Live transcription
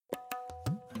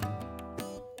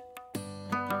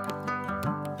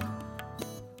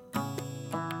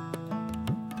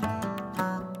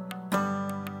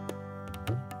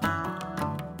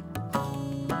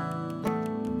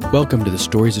Welcome to the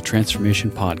Stories of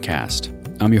Transformation podcast.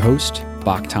 I'm your host,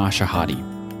 Bakhtash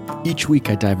Ahadi. Each week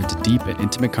I dive into deep and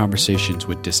intimate conversations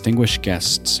with distinguished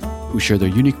guests who share their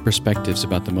unique perspectives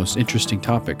about the most interesting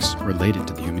topics related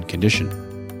to the human condition.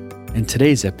 In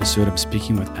today's episode, I'm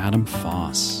speaking with Adam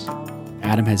Foss.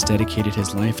 Adam has dedicated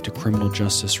his life to criminal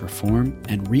justice reform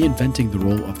and reinventing the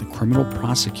role of the criminal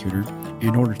prosecutor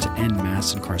in order to end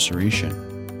mass incarceration.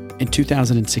 In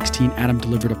 2016, Adam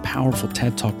delivered a powerful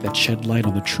TED Talk that shed light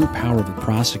on the true power of a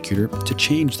prosecutor to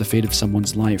change the fate of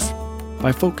someone's life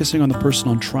by focusing on the person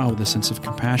on trial with a sense of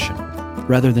compassion,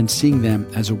 rather than seeing them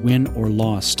as a win or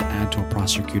loss to add to a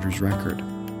prosecutor's record.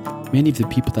 Many of the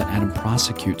people that Adam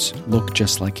prosecutes look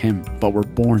just like him, but were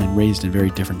born and raised in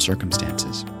very different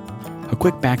circumstances. A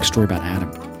quick backstory about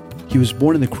Adam. He was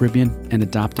born in the Caribbean and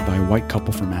adopted by a white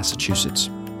couple from Massachusetts.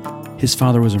 His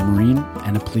father was a Marine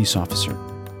and a police officer.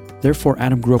 Therefore,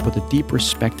 Adam grew up with a deep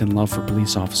respect and love for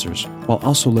police officers, while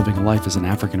also living a life as an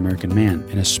African-American man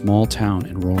in a small town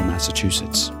in rural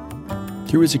Massachusetts.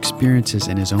 Through his experiences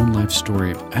and his own life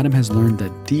story, Adam has learned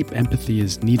that deep empathy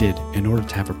is needed in order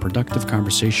to have a productive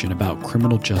conversation about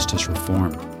criminal justice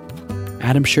reform.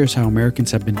 Adam shares how Americans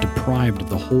have been deprived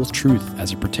of the whole truth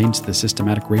as it pertains to the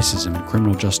systematic racism and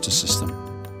criminal justice system.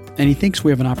 And he thinks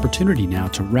we have an opportunity now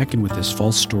to reckon with this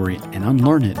false story and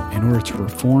unlearn it in order to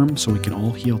reform so we can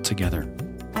all heal together.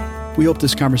 We hope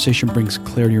this conversation brings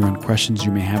clarity around questions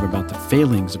you may have about the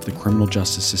failings of the criminal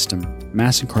justice system,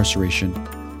 mass incarceration,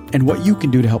 and what you can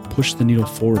do to help push the needle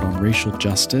forward on racial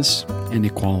justice and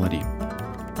equality.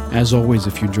 As always,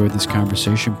 if you enjoyed this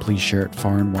conversation, please share it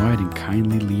far and wide and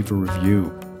kindly leave a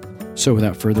review. So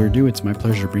without further ado, it's my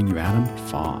pleasure to bring you Adam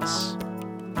Foss.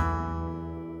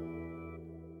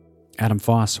 Adam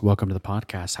Foss, welcome to the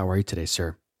podcast. How are you today,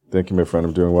 sir? Thank you, my friend.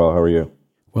 I'm doing well. How are you?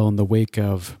 Well, in the wake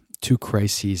of two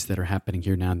crises that are happening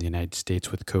here now in the United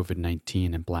States with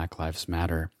COVID-19 and Black Lives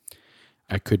Matter,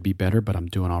 I could be better, but I'm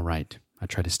doing all right. I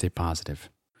try to stay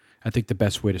positive. I think the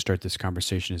best way to start this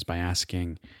conversation is by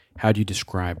asking, how do you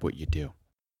describe what you do?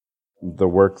 The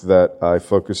work that I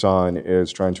focus on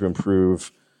is trying to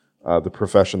improve the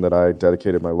profession that I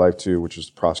dedicated my life to, which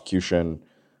is prosecution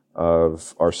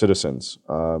of our citizens.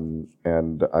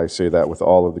 And I say that with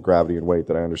all of the gravity and weight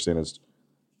that I understand is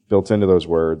built into those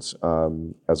words.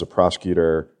 As a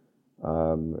prosecutor,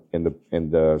 in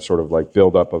the sort of like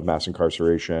buildup of mass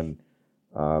incarceration,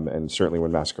 and certainly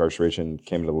when mass incarceration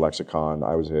came into the lexicon,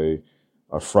 I was a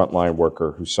frontline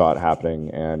worker who saw it happening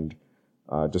and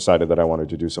decided that I wanted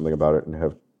to do something about it and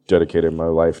have dedicated my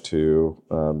life to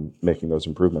making those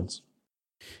improvements.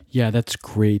 Yeah, that's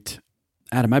great.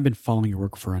 Adam, I've been following your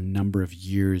work for a number of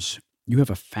years. You have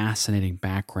a fascinating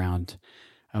background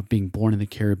of being born in the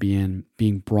Caribbean,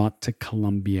 being brought to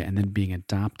Colombia, and then being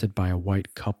adopted by a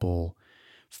white couple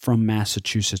from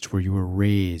Massachusetts where you were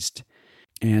raised.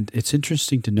 And it's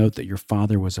interesting to note that your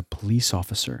father was a police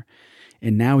officer,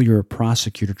 and now you're a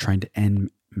prosecutor trying to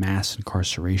end mass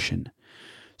incarceration.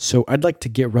 So I'd like to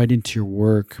get right into your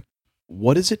work.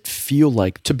 What does it feel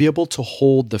like to be able to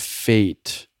hold the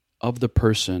fate of the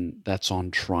person that's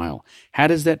on trial? How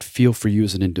does that feel for you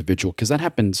as an individual? Because that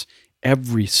happens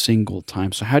every single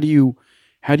time. So how do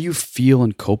you feel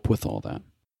and cope with all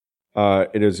that?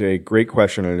 It is a great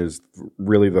question, and it is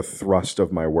really the thrust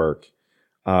of my work,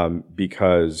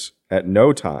 because at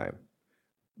no time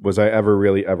was I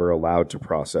ever allowed to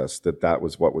process that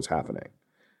was what was happening.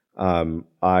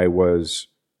 I was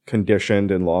conditioned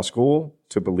in law school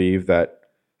to believe that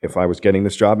if I was getting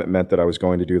this job, it meant that I was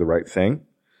going to do the right thing.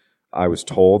 I was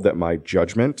told that my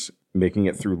judgment, making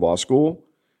it through law school,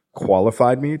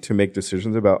 qualified me to make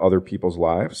decisions about other people's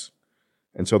lives.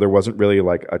 And so there wasn't really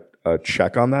like a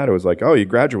check on that. It was like, oh, you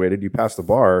graduated, you passed the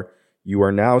bar, you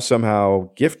are now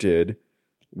somehow gifted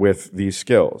with these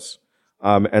skills.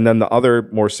 And then the other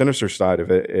more sinister side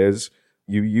of it is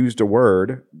you used a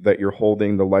word that you're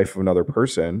holding the life of another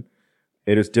person.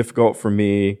 It is difficult for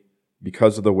me,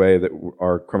 because of the way that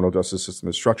our criminal justice system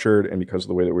is structured and because of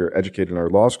the way that we are educated in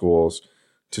our law schools,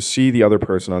 to see the other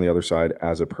person on the other side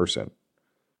as a person.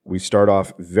 We start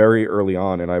off very early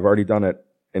on, and I've already done it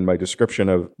in my description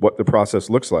of what the process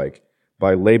looks like,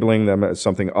 by labeling them as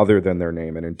something other than their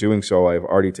name. And in doing so, I've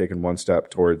already taken one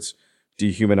step towards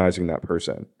dehumanizing that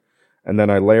person. And then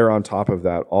I layer on top of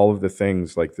that all of the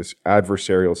things like this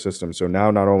adversarial system. So now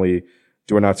not only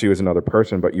do I not see you as another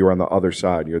person, but you're on the other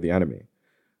side, you're the enemy.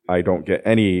 I don't get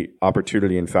any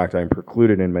opportunity. In fact, I'm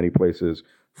precluded in many places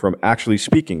from actually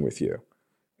speaking with you.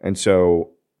 And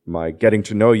so my getting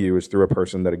to know you is through a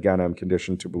person that, again, I'm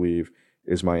conditioned to believe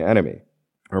is my enemy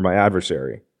or my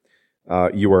adversary.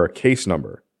 You are a case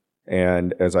number.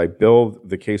 And as I build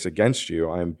the case against you,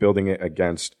 I'm building it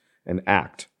against an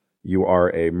act. You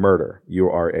are a murder. You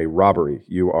are a robbery.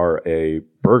 You are a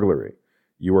burglary.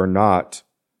 You are not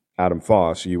Adam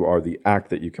Foss. You are the act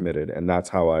that you committed. And that's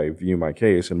how I view my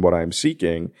case. And what I'm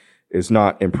seeking is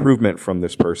not improvement from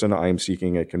this person. I am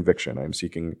seeking a conviction. I'm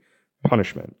seeking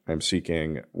punishment. I'm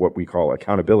seeking what we call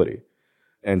accountability.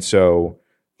 And so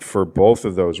for both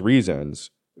of those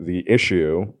reasons, the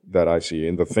issue that I see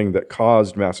and the thing that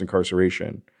caused mass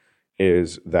incarceration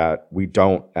is that we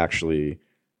don't actually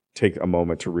take a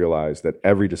moment to realize that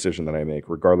every decision that I make,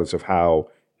 regardless of how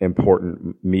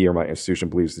important me or my institution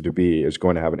believes it to be, is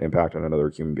going to have an impact on another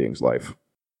human being's life.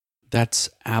 That's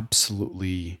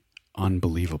absolutely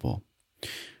unbelievable.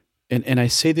 And I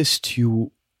say this to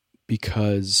you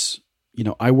because,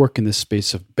 I work in this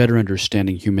space of better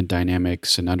understanding human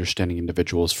dynamics and understanding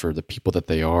individuals for the people that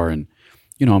they are. And,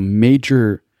 a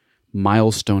major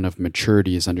milestone of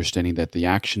maturity is understanding that the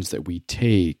actions that we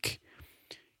take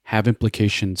have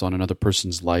implications on another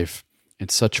person's life in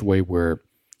such a way where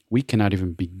we cannot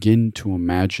even begin to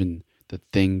imagine the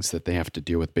things that they have to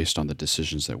deal with based on the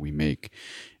decisions that we make.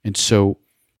 And so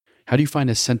how do you find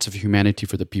a sense of humanity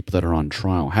for the people that are on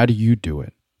trial? How do you do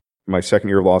it? My second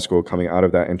year of law school, coming out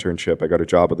of that internship, I got a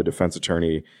job with a defense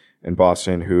attorney in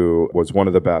Boston who was one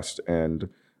of the best. And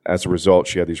as a result,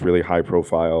 she had these really high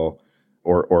profile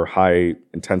or high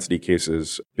intensity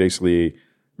cases, basically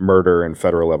murder and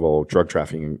federal level drug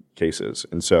trafficking cases.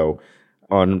 And so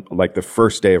on like the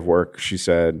first day of work, she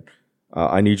said,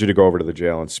 I need you to go over to the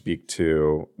jail and speak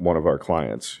to one of our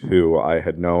clients who I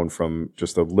had known from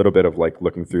just a little bit of like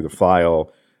looking through the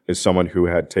file as someone who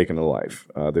had taken a life.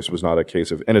 This was not a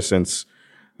case of innocence.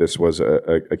 This was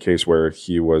a case where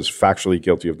he was factually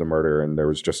guilty of the murder, and there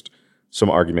was just some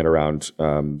argument around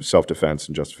self-defense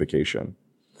and justification.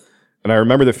 And I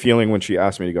remember the feeling when she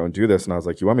asked me to go and do this, and I was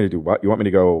like, you want me to do what? You want me to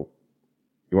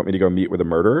go meet with a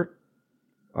murderer?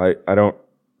 I don't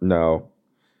know.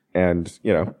 And,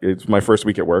 it's my first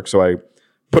week at work, so I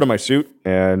put on my suit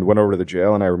and went over to the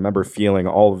jail, and I remember feeling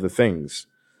all of the things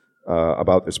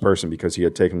about this person because he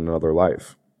had taken another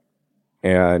life.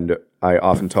 And I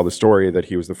often tell the story that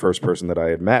he was the first person that I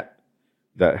had met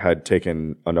that had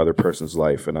taken another person's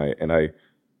life. And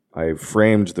I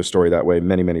framed the story that way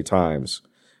many, many times.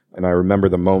 And I remember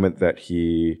the moment that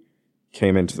he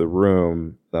came into the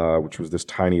room, which was this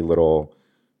tiny little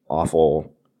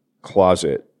awful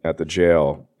closet at the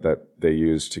jail that they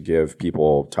used to give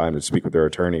people time to speak with their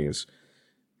attorneys.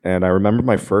 And I remember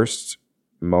my first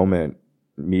moment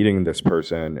meeting this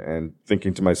person and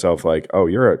thinking to myself, like, oh,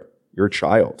 you're a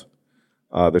child.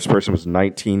 This person was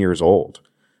 19 years old.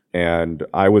 And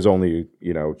I was only,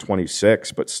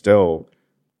 26, but still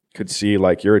could see,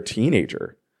 like, you're a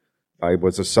teenager. I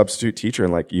was a substitute teacher,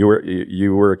 and like you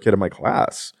were a kid in my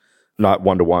class, not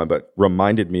one-to-one, but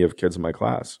reminded me of kids in my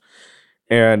class.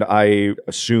 And I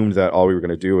assumed that all we were going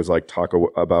to do was like talk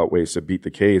about ways to beat the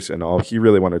case, and all he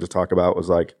really wanted to talk about was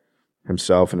like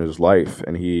himself and his life.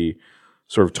 And he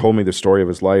sort of told me the story of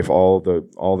his life, all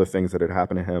the things that had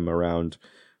happened to him around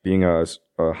being a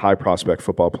high prospect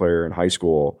football player in high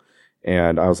school.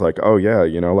 And I was like, oh yeah,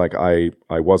 like I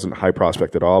wasn't high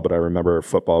prospect at all, but I remember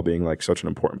football being like such an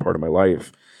important part of my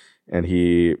life. And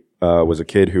he was a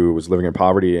kid who was living in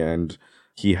poverty, and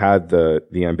he had the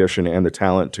ambition and the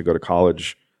talent to go to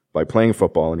college by playing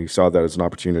football. And he saw that as an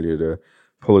opportunity to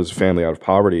pull his family out of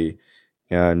poverty.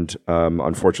 And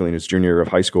unfortunately, in his junior year of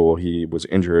high school, he was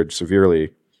injured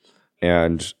severely.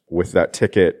 And with that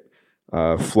ticket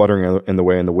fluttering in the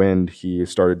wind, he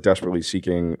started desperately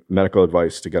seeking medical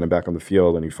advice to get him back on the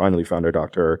field. And he finally found a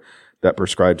doctor that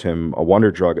prescribed him a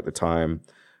wonder drug at the time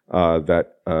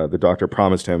that the doctor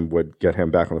promised him would get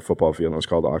him back on the football field. And it was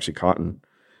called OxyContin.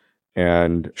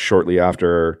 And shortly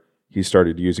after he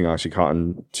started using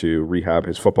OxyContin to rehab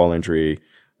his football injury,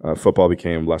 football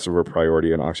became less of a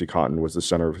priority, and OxyContin was the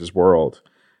center of his world.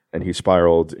 And he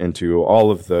spiraled into all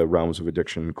of the realms of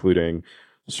addiction, including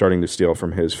starting to steal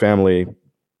from his family,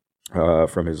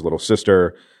 from his little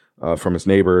sister, from his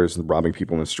neighbors, and robbing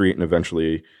people in the street, and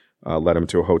eventually led him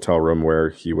to a hotel room where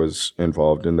he was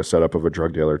involved in the setup of a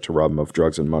drug dealer to rob him of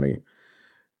drugs and money.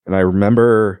 And I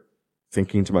remember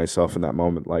thinking to myself in that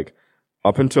moment, like,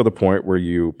 up until the point where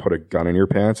you put a gun in your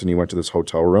pants and you went to this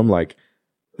hotel room, like,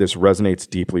 this resonates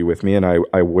deeply with me. And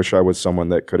I wish I was someone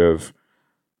that could have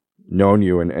known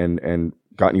you and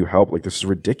gotten you help. Like, this is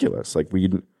ridiculous. Like, we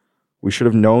should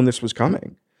have known this was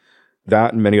coming.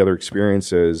 That and many other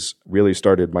experiences really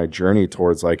started my journey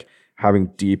towards like having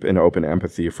deep and open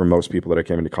empathy for most people that I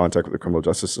came into contact with the criminal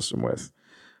justice system with.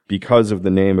 Because of the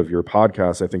name of your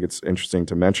podcast, I think it's interesting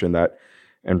to mention that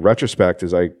in retrospect,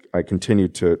 as I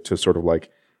continued to sort of like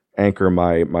anchor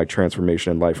my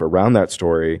transformation in life around that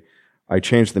story, I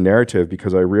changed the narrative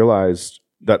because I realized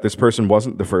that this person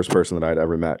wasn't the first person that I'd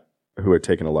ever met who had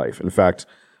taken a life. In fact,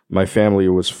 my family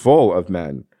was full of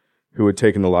men who had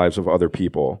taken the lives of other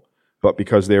people. But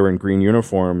because they were in green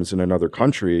uniforms in another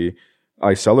country,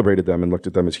 I celebrated them and looked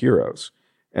at them as heroes.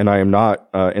 And I am not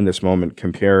in this moment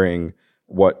comparing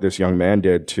what this young man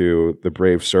did to the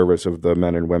brave service of the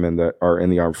men and women that are in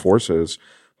the armed forces.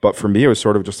 But for me, it was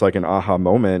sort of just like an aha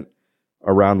moment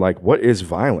around like, what is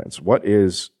violence? What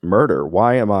is murder?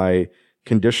 Why am I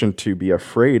conditioned to be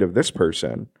afraid of this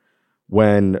person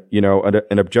when, you know,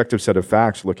 an objective set of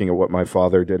facts looking at what my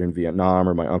father did in Vietnam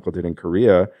or my uncle did in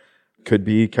Korea could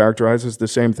be characterized as the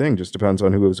same thing, just depends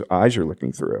on whose eyes you're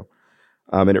looking through.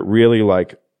 And it really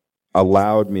like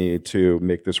allowed me to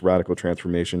make this radical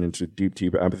transformation into deep,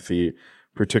 deep empathy,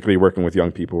 particularly working with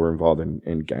young people who are involved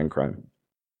in gang crime.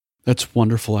 That's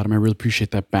wonderful, Adam. I really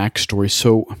appreciate that backstory.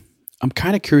 So I'm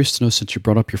kind of curious to know, since you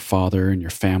brought up your father and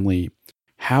your family,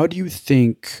 how do you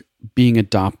think being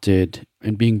adopted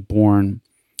and being born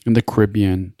in the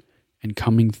Caribbean and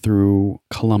coming through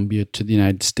Colombia to the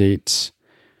United States,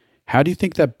 how do you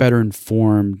think that better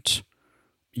informed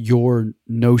your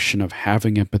notion of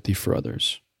having empathy for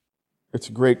others? It's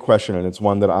a great question, and it's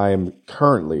one that I am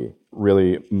currently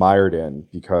really mired in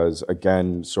because,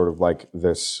 again, sort of like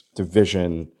this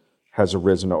division has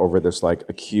arisen over this like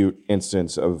acute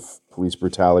instance of police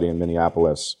brutality in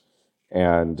Minneapolis.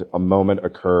 And a moment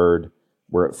occurred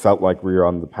where it felt like we were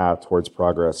on the path towards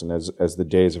progress. And as the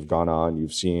days have gone on,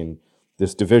 you've seen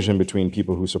this division between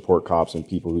people who support cops and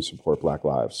people who support Black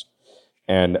lives.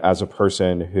 And as a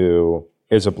person who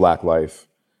is a Black life,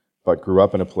 but grew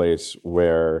up in a place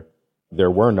where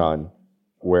there were none,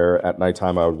 where at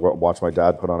nighttime I would watch my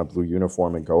dad put on a blue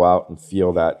uniform and go out and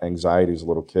feel that anxiety as a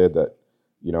little kid that,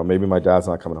 you know, maybe my dad's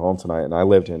not coming home tonight. And I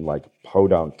lived in like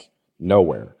podunk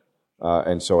nowhere.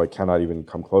 And so I cannot even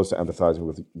come close to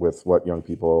empathizing with what young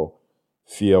people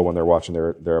feel when they're watching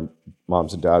their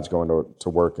moms and dads going to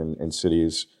work in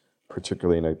cities,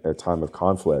 particularly in a time of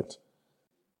conflict.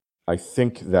 I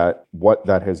think that what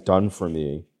that has done for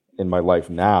me in my life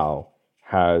now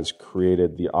has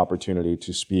created the opportunity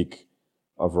to speak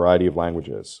a variety of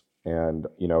languages. And,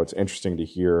 you know, it's interesting to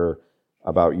hear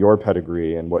about your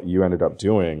pedigree and what you ended up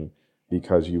doing,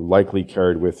 because you likely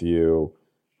carried with you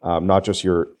not just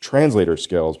your translator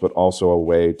skills, but also a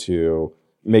way to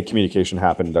make communication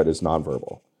happen that is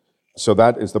nonverbal. So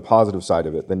that is the positive side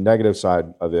of it. The negative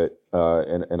side of it,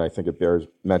 and I think it bears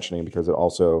mentioning because it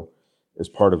also is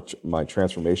part of my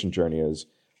transformation journey, is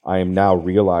I am now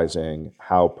realizing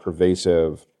how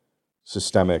pervasive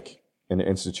systemic and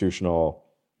institutional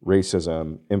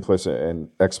racism, implicit and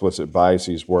explicit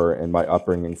biases were in my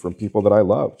upbringing from people that I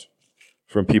loved,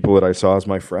 from people that I saw as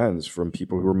my friends, from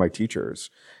people who were my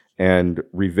teachers. And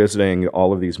revisiting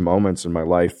all of these moments in my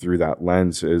life through that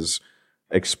lens is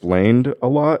explained a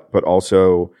lot, but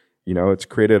also, you know, it's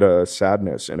created a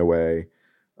sadness in a way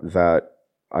that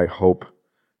I hope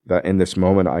that in this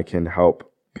moment I can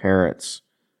help parents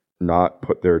not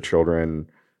put their children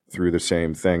through the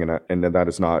same thing. And that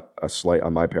is not a slight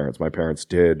on my parents. My parents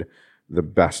did the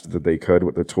best that they could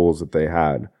with the tools that they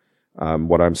had.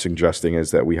 What I'm suggesting is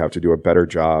that we have to do a better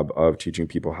job of teaching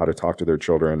people how to talk to their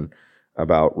children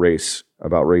about race,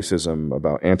 about racism,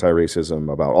 about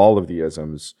anti-racism, about all of the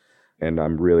isms. And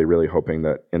I'm really, really hoping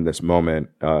that in this moment,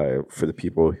 for the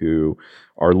people who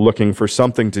are looking for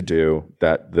something to do,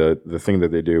 that the thing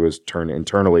that they do is turn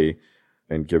internally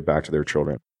and give back to their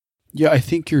children. Yeah, I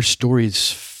think your story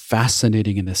is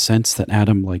fascinating in the sense that,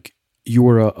 Adam, like, you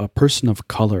were a person of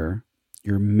color,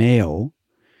 you're male,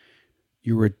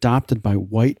 you were adopted by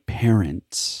white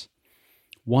parents.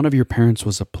 One of your parents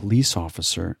was a police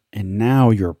officer, and now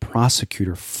you're a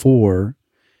prosecutor for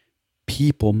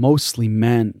people, mostly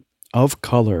men of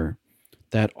color,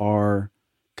 that are,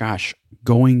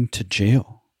 going to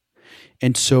jail.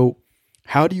 And so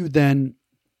how do you then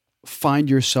find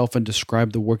yourself and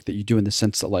describe the work that you do, in the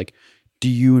sense that, like, do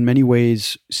you in many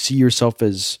ways see yourself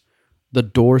as the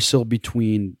doorsill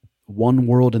between one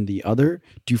world and the other?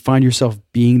 Do you find yourself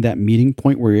being that meeting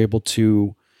point where you're able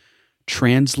to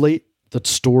translate the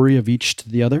story of each to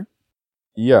the other?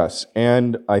 Yes.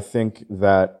 And I think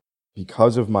that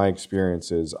because of my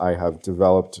experiences, I have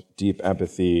developed deep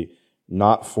empathy,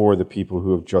 not for the people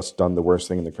who have just done the worst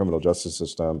thing in the criminal justice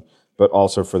system, but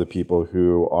also for the people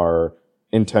who are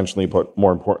intentionally, but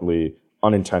more importantly,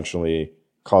 unintentionally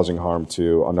causing harm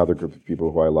to another group of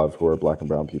people who I love, who are Black and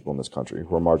brown people in this country,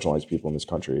 who are marginalized people in this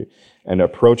country. And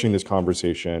approaching this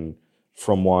conversation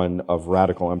from one of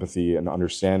radical empathy and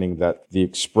understanding that the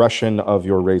expression of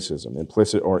your racism,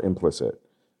 implicit or implicit,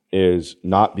 is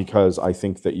not because I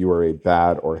think that you are a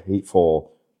bad or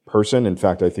hateful person. In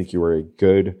fact, I think you are a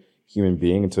good human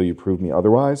being until you prove me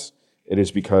otherwise. It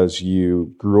is because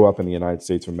you grew up in the United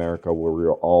States of America where we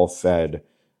were all fed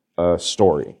a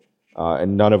story.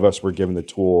 And none of us were given the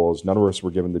tools, none of us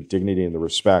were given the dignity and the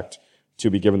respect to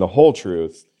be given the whole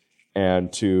truth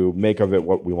and to make of it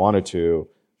what we wanted to.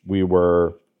 We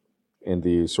were in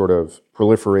the sort of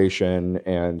proliferation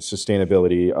and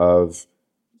sustainability of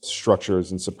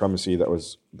structures and supremacy that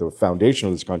was the foundation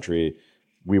of this country.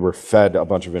 We were fed a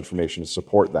bunch of information to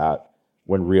support that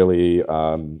when really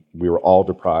we were all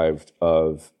deprived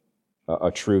of a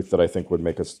truth that I think would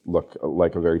make us look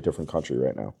like a very different country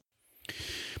right now.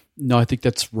 No, I think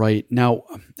that's right. Now,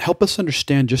 help us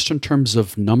understand just in terms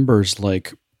of numbers,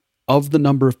 like of the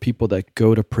number of people that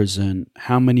go to prison,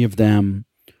 how many of them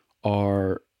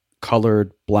are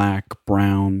colored, black,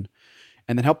 brown,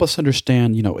 and then help us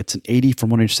understand, it's from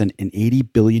what I understand, an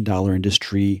 $80 billion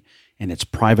industry and it's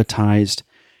privatized.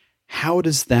 How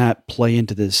does that play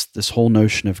into this whole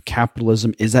notion of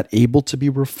capitalism? Is that able to be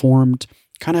reformed?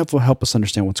 Kind of help us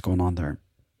understand what's going on there.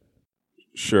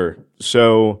 Sure.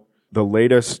 So the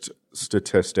latest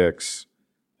statistics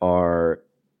are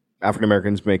African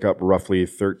Americans make up roughly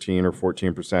 13 or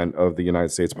 14% of the United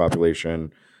States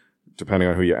population, depending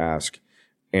on who you ask,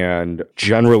 and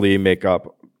generally make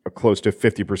up close to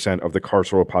 50% of the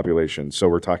carceral population. So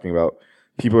we're talking about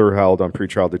people who are held on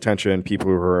pretrial detention, people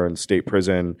who are in state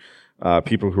prison,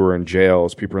 people who are in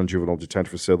jails, people in juvenile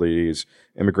detention facilities,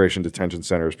 immigration detention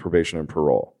centers, probation, and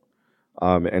parole.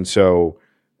 And so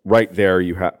right there,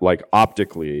 you have, like,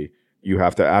 optically, you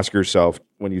have to ask yourself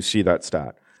when you see that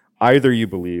stat, either you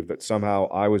believe that somehow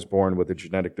I was born with a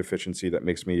genetic deficiency that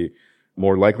makes me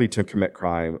more likely to commit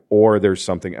crime, or there's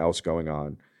something else going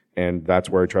on. And that's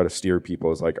where I try to steer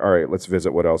people is like, all right, let's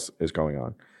visit what else is going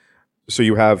on. So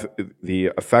you have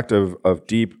the effect of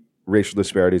deep racial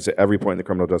disparities at every point in the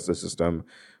criminal justice system,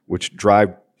 which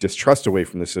drive distrust away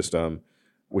from the system,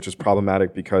 which is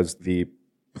problematic because the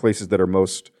places that are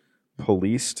most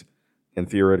policed and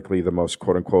theoretically the most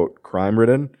quote unquote crime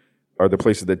ridden are the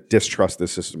places that distrust the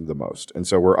system the most. And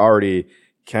so we're already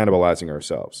cannibalizing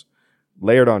ourselves.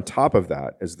 Layered on top of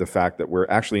that is the fact that we're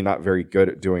actually not very good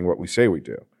at doing what we say we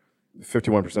do.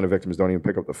 51% of victims don't even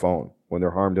pick up the phone when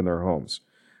they're harmed in their homes.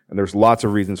 And there's lots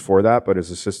of reasons for that, but as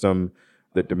a system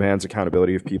that demands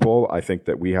accountability of people, I think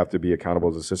that we have to be accountable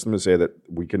as a system to say that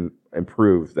we can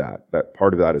improve that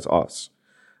part of that is us.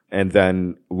 And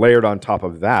then layered on top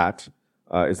of that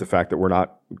is the fact that we're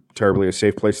not terribly a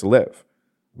safe place to live.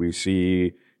 We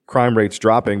see crime rates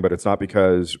dropping, but it's not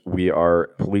because we are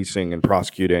policing and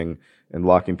prosecuting and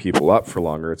locking people up for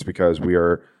longer. It's because we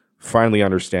are finally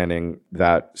understanding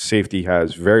that safety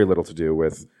has very little to do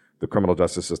with the criminal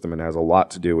justice system and has a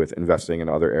lot to do with investing in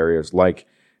other areas like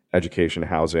education,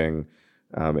 housing,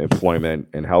 employment,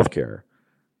 and healthcare.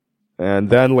 And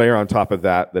then layer on top of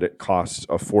that it costs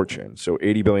a fortune. So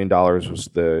 $80 billion was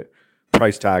the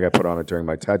price tag I put on it during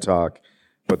my TED Talk,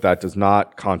 but that does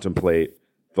not contemplate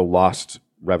the lost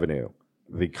revenue,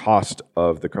 the cost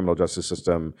of the criminal justice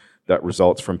system that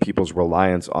results from people's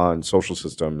reliance on social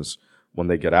systems when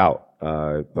they get out,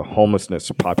 the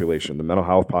homelessness population, the mental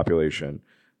health population,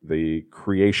 the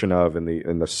creation of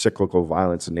and the cyclical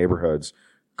violence in neighborhoods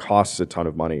costs a ton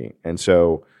of money. And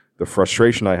so the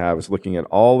frustration I have is looking at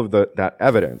all of that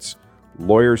evidence.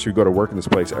 Lawyers who go to work in this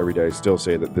place every day still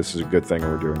say that this is a good thing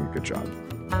and we're doing a good job.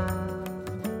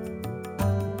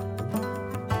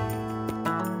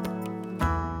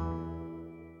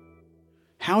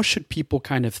 How should people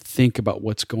kind of think about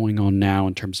what's going on now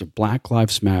in terms of Black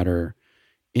Lives Matter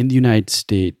in the United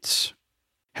States?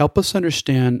 Help us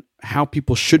understand how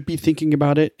people should be thinking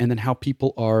about it and then how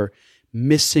people are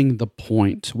missing the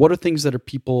point. What are things that are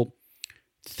people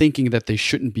thinking that they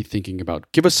shouldn't be thinking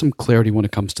about? Give us some clarity when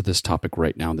it comes to this topic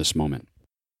right now in this moment.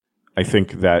 I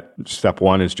think that step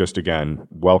one is just, again,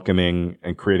 welcoming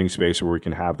and creating space where we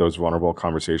can have those vulnerable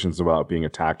conversations about being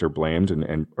attacked or blamed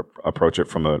and approach it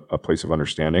from a place of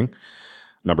understanding.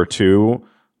 Number two,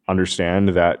 understand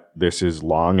that this is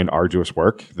long and arduous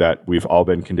work, that we've all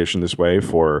been conditioned this way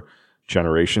for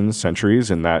generations,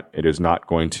 centuries, and that it is not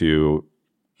going to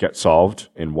get solved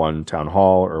in one town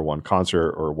hall or one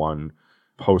concert or one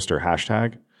post or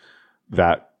hashtag.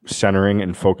 That centering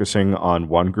and focusing on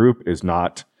one group is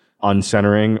not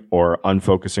uncentering or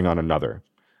unfocusing on another.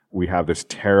 We have this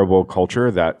terrible culture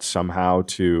that somehow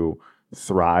to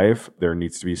thrive, there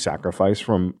needs to be sacrifice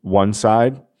from one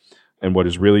side. And what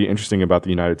is really interesting about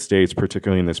the United States,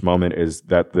 particularly in this moment, is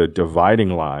that the dividing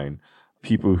line,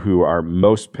 people who are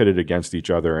most pitted against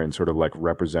each other and sort of like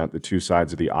represent the two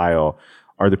sides of the aisle,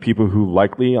 are the people who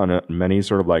likely on many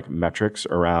sort of like metrics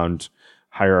around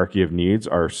hierarchy of needs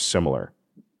are similar.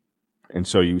 And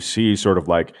so you see sort of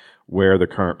like where the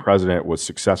current president was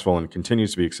successful and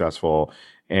continues to be successful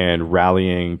and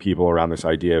rallying people around this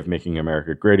idea of making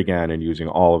America great again and using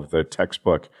all of the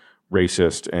textbook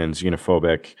racist and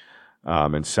xenophobic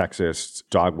and sexist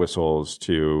dog whistles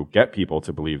to get people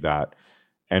to believe that.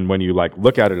 And when you like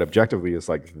look at it objectively, it's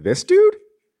like, this dude,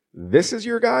 this is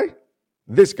your guy,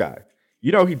 this guy.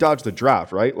 You know, he dodged the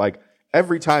draft, right? Like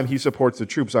every time he supports the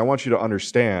troops, I want you to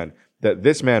understand that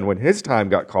this man, when his time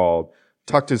got called,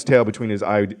 tucked his tail between his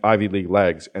Ivy League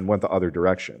legs and went the other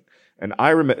direction. And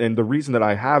and the reason that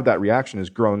I have that reaction is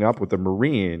growing up with a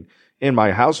Marine in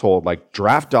my household, like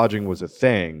draft dodging was a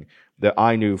thing that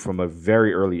I knew from a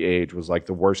very early age was like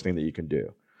the worst thing that you can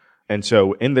do. And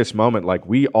so in this moment, like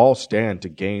we all stand to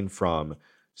gain from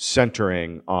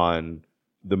centering on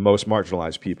the most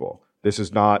marginalized people. This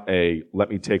is not a, let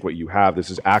me take what you have.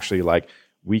 This is actually like,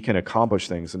 we can accomplish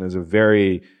things. And there's a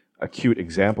very acute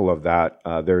example of that.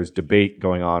 There's debate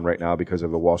going on right now because of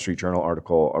the Wall Street Journal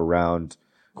article around,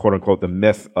 quote unquote, the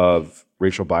myth of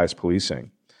racial bias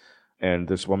policing. And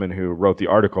this woman who wrote the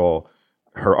article,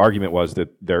 her argument was that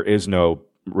there is no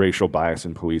racial bias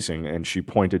in policing. And she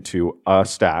pointed to a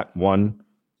stat, one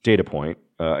data point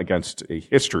against a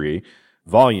history,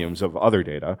 volumes of other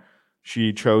data.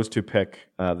 She chose to pick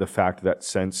the fact that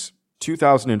since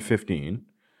 2015,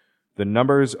 the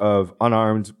numbers of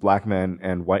unarmed black men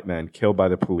and white men killed by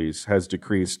the police has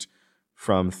decreased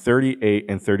from 38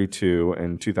 and 32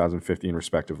 in 2015,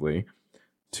 respectively,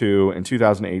 to, in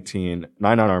 2018,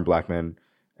 9 unarmed black men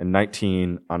and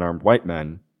 19 unarmed white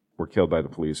men were killed by the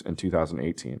police in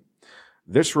 2018.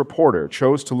 This reporter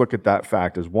chose to look at that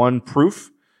fact as one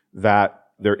proof that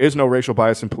there is no racial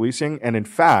bias in policing, and in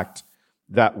fact,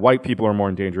 that white people are more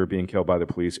in danger of being killed by the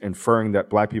police, inferring that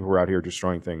black people who are out here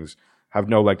destroying things have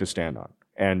no leg to stand on.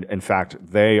 And in fact,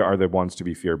 they are the ones to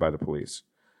be feared by the police.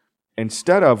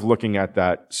 Instead of looking at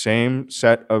that same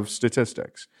set of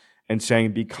statistics and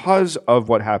saying, because of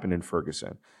what happened in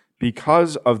Ferguson,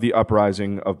 because of the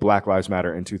uprising of Black Lives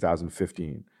Matter in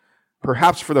 2015,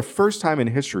 perhaps for the first time in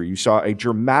history, you saw a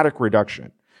dramatic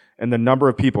reduction in the number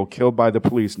of people killed by the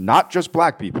police, not just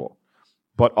black people,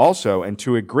 but also, and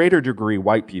to a greater degree,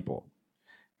 white people.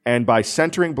 And by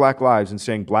centering black lives and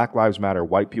saying Black Lives Matter,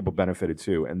 white people benefited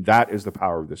too. And that is the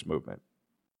power of this movement.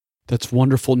 That's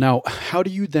wonderful. Now, how do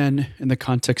you then, in the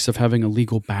context of having a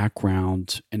legal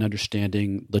background and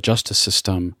understanding the justice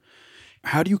system,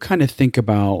 how do you kind of think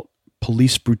about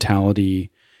police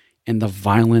brutality and the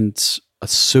violence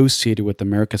associated with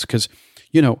America's? Because,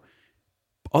 you know,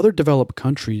 other developed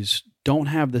countries don't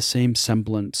have the same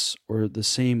semblance or the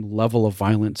same level of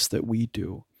violence that we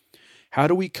do. How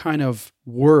do we kind of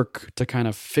work to kind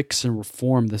of fix and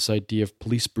reform this idea of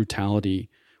police brutality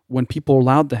when people are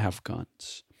allowed to have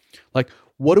guns? Like,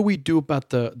 what do we do about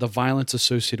the violence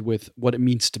associated with what it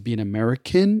means to be an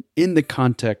American in the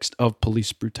context of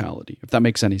police brutality, if that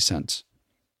makes any sense?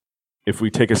 If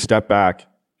we take a step back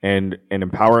and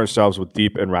empower ourselves with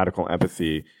deep and radical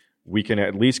empathy, we can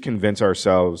at least convince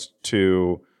ourselves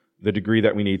to the degree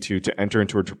that we need to enter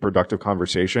into a productive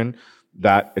conversation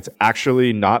that it's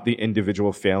actually not the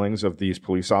individual failings of these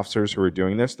police officers who are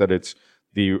doing this, that it's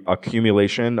the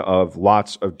accumulation of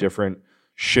lots of different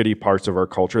shitty parts of our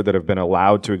culture that have been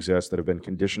allowed to exist, that have been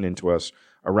conditioned into us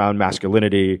around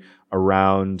masculinity,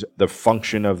 around the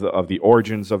function of the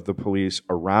origins of the police,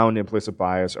 around implicit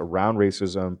bias, around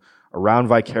racism, around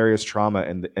vicarious trauma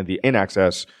and the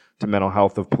inaccess to mental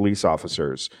health of police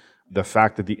officers. The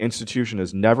fact that the institution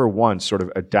has never once sort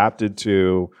of adapted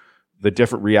to the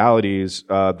different realities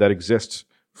that exist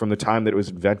from the time that it was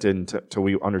invented till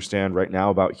we understand right now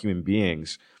about human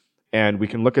beings. And we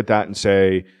can look at that and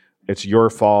say, it's your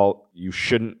fault, you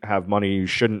shouldn't have money, you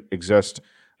shouldn't exist.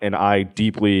 And I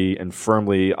deeply and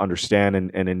firmly understand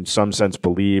and in some sense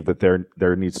believe that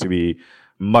there needs to be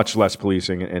much less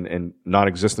policing and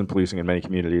non-existent policing in many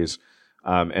communities,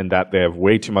 and that they have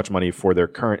way too much money for their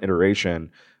current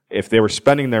iteration. If they were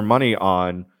spending their money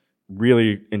on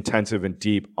really intensive and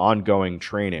deep ongoing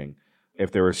training,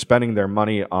 if they were spending their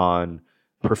money on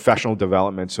professional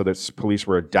development so that police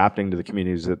were adapting to the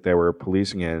communities that they were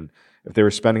policing in, if they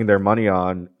were spending their money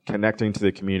on connecting to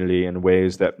the community in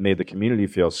ways that made the community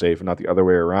feel safe and not the other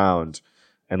way around,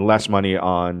 and less money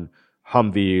on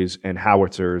Humvees and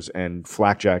howitzers and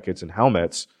flak jackets and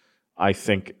helmets, I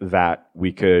think that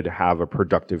we could have a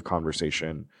productive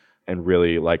conversation and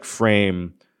really like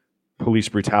frame police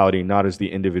brutality not as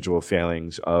the individual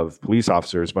failings of police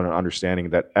officers, but an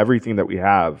understanding that everything that we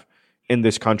have in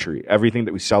this country, everything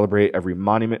that we celebrate, every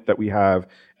monument that we have,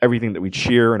 everything that we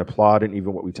cheer and applaud, and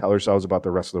even what we tell ourselves about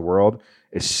the rest of the world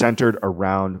is centered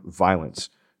around violence.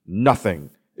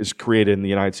 Nothing is created in the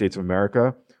United States of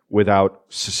America without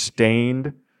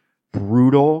sustained,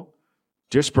 brutal,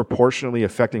 disproportionately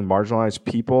affecting marginalized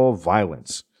people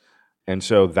violence. And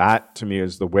so that, to me,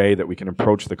 is the way that we can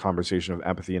approach the conversation of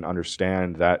empathy and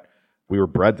understand that we were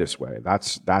bred this way.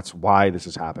 That's why this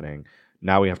is happening.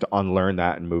 Now we have to unlearn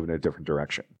that and move in a different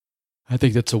direction. I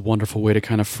think that's a wonderful way to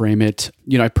kind of frame it.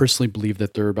 I personally believe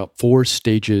that there are about 4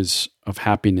 stages of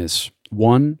happiness.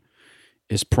 One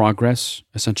is progress,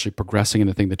 essentially progressing in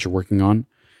the thing that you're working on,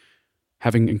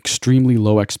 having extremely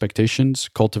low expectations,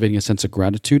 cultivating a sense of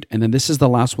gratitude. And then this is the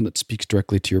last one that speaks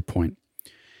directly to your point.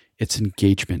 It's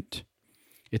engagement.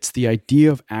 It's the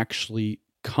idea of actually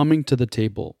coming to the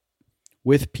table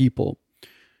with people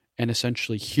and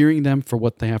essentially hearing them for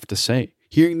what they have to say,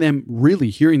 hearing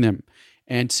them,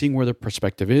 and seeing where their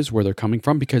perspective is, where they're coming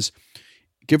from. Because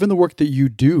given the work that you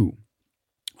do,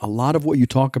 a lot of what you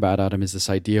talk about, Adam, is this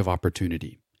idea of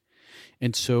opportunity.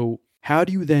 And so how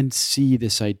do you then see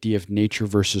this idea of nature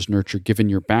versus nurture, given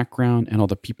your background and all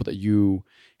the people that you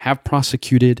have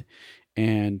prosecuted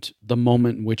and the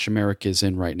moment in which America is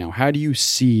in right now? How do you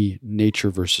see nature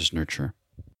versus nurture?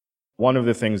 One of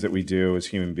the things that we do as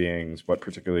human beings, but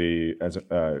particularly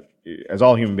as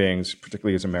all human beings,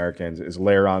 particularly as Americans, is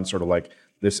layer on sort of like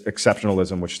this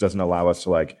exceptionalism, which doesn't allow us to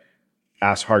like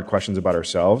ask hard questions about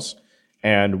ourselves.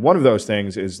 And one of those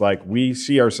things is like we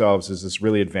see ourselves as this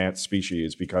really advanced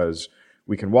species because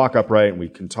we can walk upright and we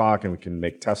can talk and we can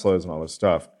make Teslas and all this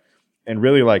stuff. And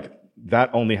really like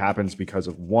that only happens because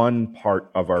of one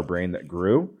part of our brain that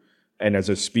grew. And as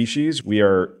a species, we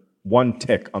are one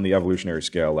tick on the evolutionary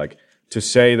scale. Like to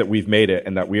say that we've made it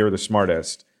and that we are the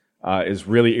smartest is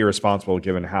really irresponsible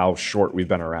given how short we've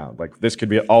been around. Like this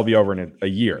could all be over in a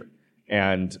year.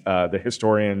 And the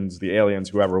historians, the aliens,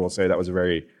 whoever will say that was a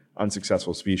very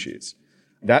unsuccessful species.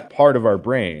 That part of our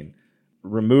brain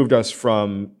removed us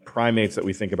from primates that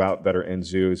we think about that are in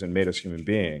zoos and made us human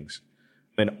beings.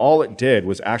 And all it did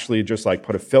was actually just like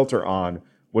put a filter on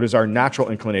what is our natural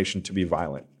inclination to be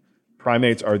violent.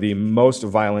 Primates are the most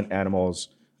violent animals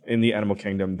in the animal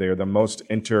kingdom. They are the most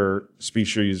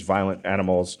interspecies violent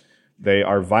animals. They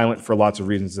are violent for lots of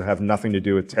reasons that have nothing to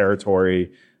do with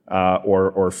territory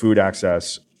or food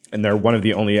access. And they're one of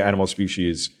the only animal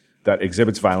species that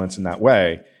exhibits violence in that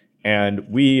way. And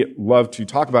we love to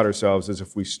talk about ourselves as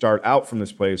if we start out from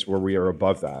this place where we are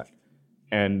above that.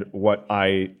 And what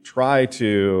I try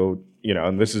to,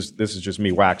 and this is just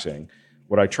me waxing,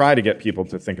 what I try to get people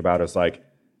to think about is like,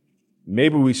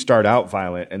 maybe we start out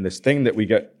violent and this thing that we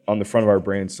get on the front of our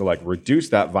brains to like reduce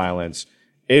that violence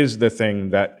is the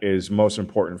thing that is most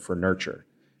important for nurture.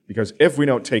 Because if we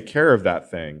don't take care of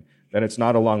that thing, then it's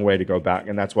not a long way to go back.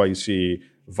 And that's why you see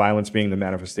violence being the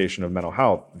manifestation of mental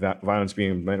health, violence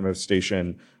being the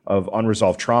manifestation of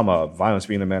unresolved trauma, violence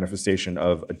being the manifestation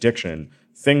of addiction.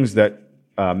 Things that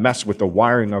mess with the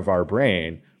wiring of our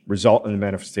brain result in the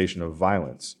manifestation of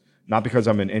violence. Not because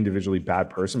I'm an individually bad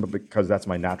person, but because that's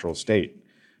my natural state.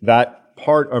 That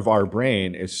part of our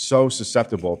brain is so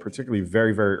susceptible, particularly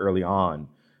very, very early on,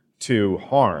 to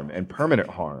harm and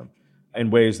permanent harm in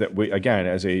ways that we, again,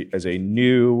 as a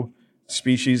new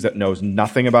species that knows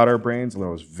nothing about our brains,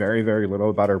 knows very, very little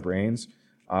about our brains,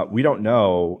 we don't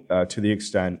know to the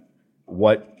extent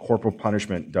what corporal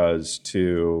punishment does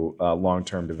to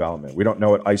long-term development. We don't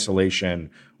know what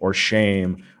isolation or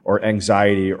shame or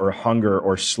anxiety or hunger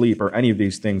or sleep or any of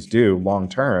these things do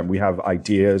long-term. We have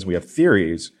ideas, we have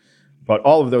theories, but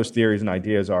all of those theories and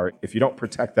ideas are, if you don't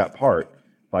protect that part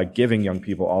by giving young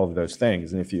people all of those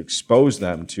things, and if you expose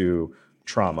them to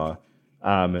trauma,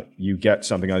 you get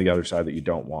something on the other side that you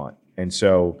don't want. And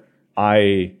so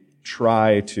I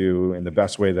try to, in the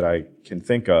best way that I can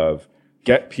think of,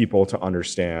 get people to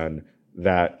understand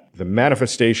that the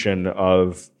manifestation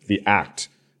of the act,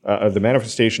 of the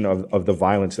manifestation of the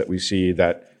violence that we see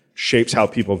that shapes how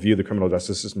people view the criminal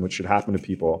justice system, which should happen to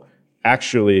people,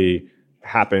 actually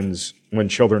happens when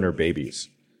children are babies.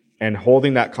 And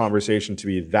holding that conversation to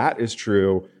be that is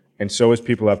true, and so as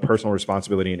people have personal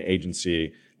responsibility and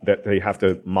agency that they have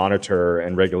to monitor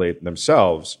and regulate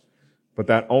themselves, but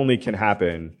that only can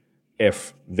happen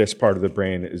if this part of the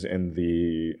brain is in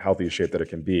the healthiest shape that it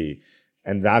can be.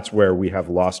 And that's where we have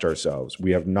lost ourselves.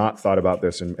 We have not thought about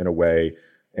this in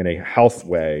a health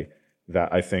way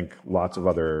that I think lots of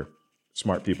other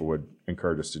smart people would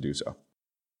encourage us to do so.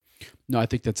 No, I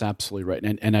think that's absolutely right.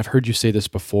 And I've heard you say this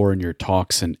before in your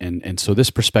talks. And so this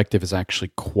perspective is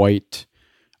actually quite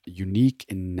unique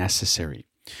and necessary.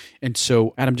 And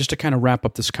so, Adam, just to kind of wrap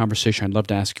up this conversation, I'd love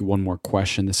to ask you one more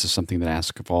question. This is something that I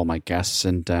ask of all my guests.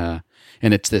 And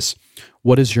it's this: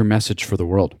 what is your message for the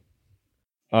world?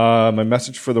 My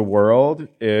message for the world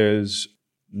is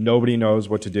Nobody knows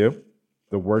what to do.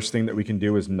 The worst thing that we can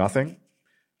do is nothing.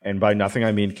 And by nothing,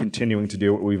 I mean continuing to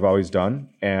do what we've always done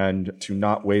and to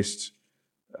not waste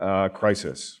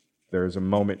crisis. There's a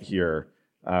moment here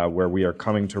where we are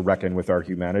coming to reckon with our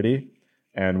humanity,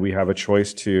 and we have a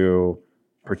choice to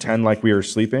pretend like we are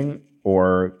sleeping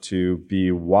or to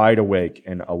be wide awake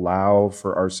and allow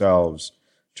for ourselves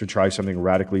to try something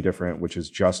radically different, which is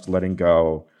just letting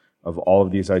go of all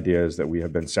of these ideas that we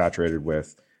have been saturated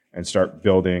with and start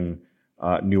building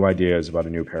new ideas about a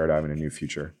new paradigm and a new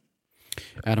future.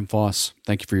 Adam Foss,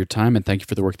 thank you for your time and thank you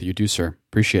for the work that you do, sir.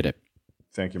 Appreciate it.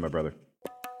 Thank you, my brother.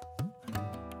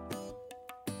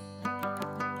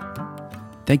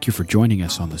 Thank you for joining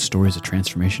us on the Stories of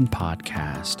Transformation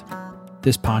podcast.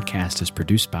 This podcast is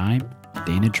produced by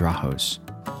Dana Drahos.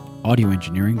 Audio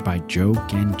engineering by Joe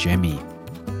Genjemi.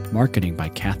 Marketing by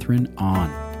Catherine On.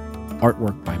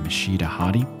 Artwork by Mashida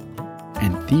Hadi.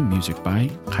 And theme music by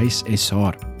Kais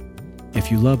Esor.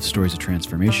 If you love Stories of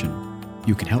Transformation,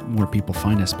 you can help more people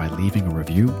find us by leaving a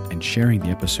review and sharing the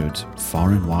episodes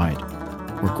far and wide.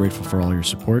 We're grateful for all your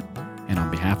support, and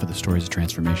on behalf of the Stories of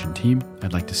Transformation team,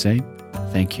 I'd like to say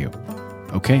thank you.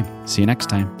 Okay, see you next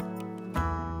time.